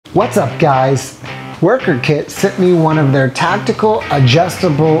What's up, guys? Workerkit sent me one of their tactical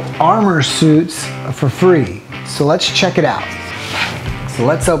adjustable armor suits for free. So let's check it out. So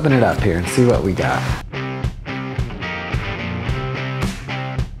let's open it up here and see what we got.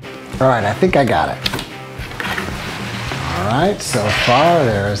 All right, I think I got it. All right, so far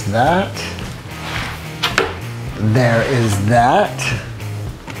there's that. There is that.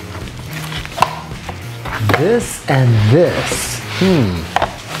 This and this.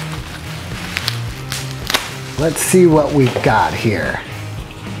 Let's see what we've got here.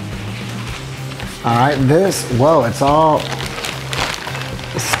 All right, this, whoa, it's all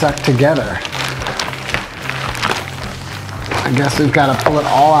stuck together. I guess we've got to pull it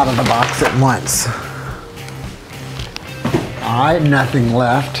all out of the box at once. All right, nothing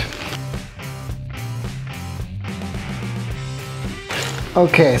left.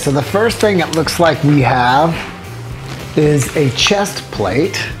 Okay, so the first thing it looks like we have is a chest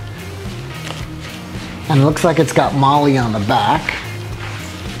plate. And it looks like it's got Molly on the back.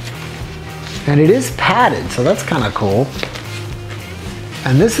 And it is padded, so that's kind of cool.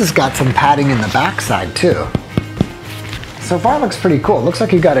 And this has got some padding in the backside too. So far it looks pretty cool. It looks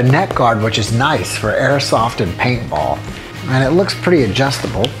like you've got a neck guard, which is nice for airsoft and paintball. And it looks pretty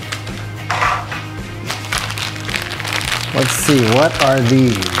adjustable. Let's see, what are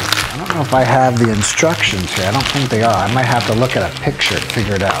these? I don't know if I have the instructions here. I don't think they are. I might have to look at a picture to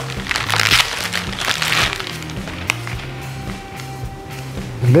figure it out.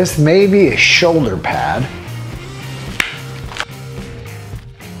 This may be a shoulder pad.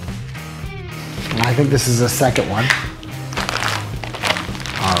 I think this is the second one.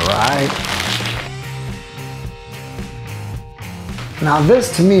 All right. Now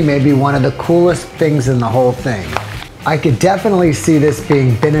this to me may be one of the coolest things in the whole thing. I could definitely see this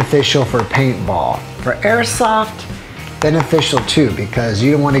being beneficial for paintball. For airsoft, beneficial too, because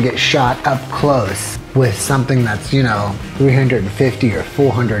you don't want to get shot up close with something that's, you know, 350 or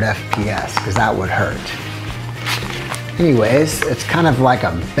 400 FPS, because that would hurt. Anyways, it's kind of like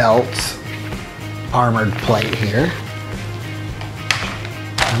a belt armored plate here.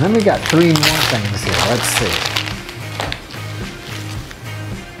 And then we got three more things here. Let's see.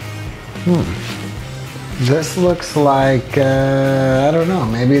 This looks like, I don't know,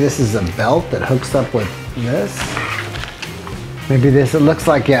 maybe this is a belt that hooks up with this. Maybe this, it looks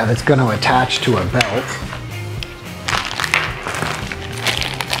like, yeah, that's going to attach to a belt.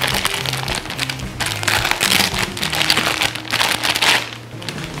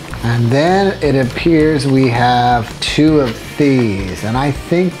 And then it appears we have two of these. And I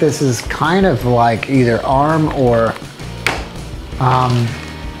think this is kind of like either arm or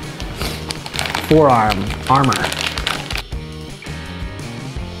forearm armor.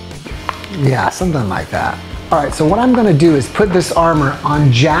 Yeah, something like that. All right, so what I'm gonna do is put this armor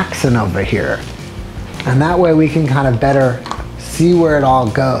on Jackson over here. And that way we can kind of better see where it all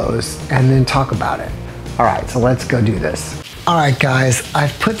goes and then talk about it. All right, so let's go do this. All right, guys,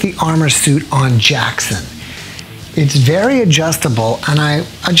 I've put the armor suit on Jackson. It's very adjustable, and I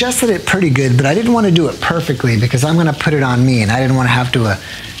adjusted it pretty good, but I didn't want to do it perfectly because I'm gonna put it on me and I didn't want to have to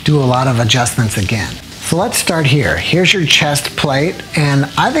do a lot of adjustments again. So let's start here. Here's your chest plate, and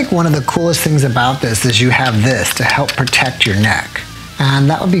I think one of the coolest things about this is you have this to help protect your neck. And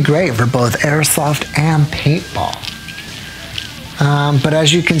that would be great for both airsoft and paintball. But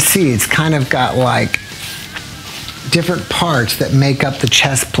as you can see, it's kind of got like different parts that make up the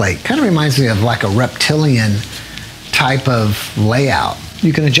chest plate. Kind of reminds me of like a reptilian type of layout.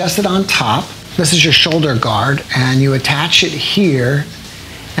 You can adjust it on top. This is your shoulder guard, and you attach it here.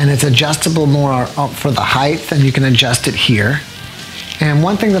 And it's adjustable more for the height, and you can adjust it here. And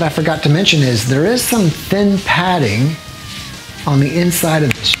one thing that I forgot to mention is there is some thin padding on the inside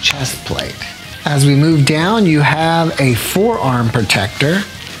of this chest plate. As we move down, you have a forearm protector,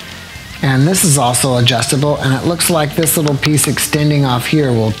 and this is also adjustable, and it looks like this little piece extending off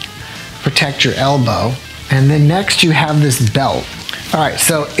here will protect your elbow. And then next you have this belt. All right,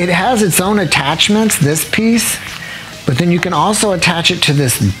 so it has its own attachments, this piece, but then you can also attach it to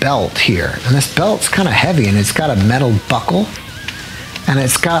this belt here. And this belt's kind of heavy, and it's got a metal buckle. And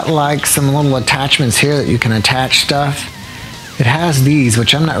it's got like some little attachments here that you can attach stuff. It has these,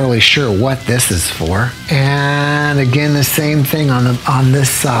 which I'm not really sure what this is for. And again, the same thing on this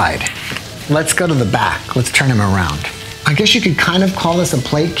side. Let's go to the back. Let's turn him around. I guess you could kind of call this a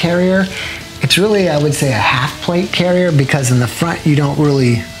plate carrier. It's really, I would say, a half plate carrier, because in the front you don't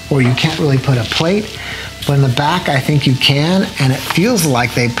really, or you can't really put a plate. But in the back, I think you can, and it feels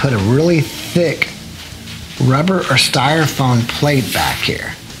like they put a really thick rubber or styrofoam plate back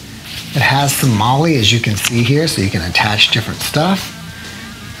here. It has some MOLLE, as you can see here, so you can attach different stuff.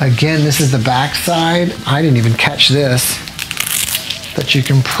 Again, this is the back side. I didn't even catch this, but you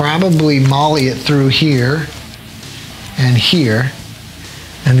can probably molly it through here and here.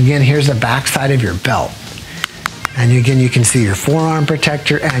 And again, here's the back side of your belt. And again, you can see your forearm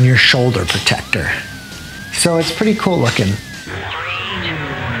protector and your shoulder protector. So it's pretty cool looking.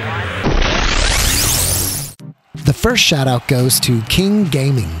 The first shout out goes to King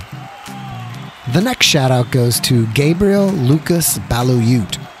Gaming. The next shout out goes to Gabriel Lucas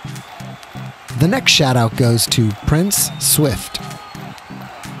Baluyut. The next shout out goes to Prince Swift.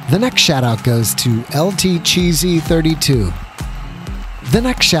 The next shout out goes to LT Cheesy 32. The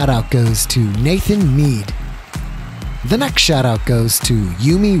next shout out goes to Nathan Mead. The next shout out goes to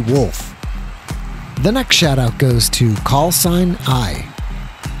Yumi Wolf. The next shout out goes to Callsign I.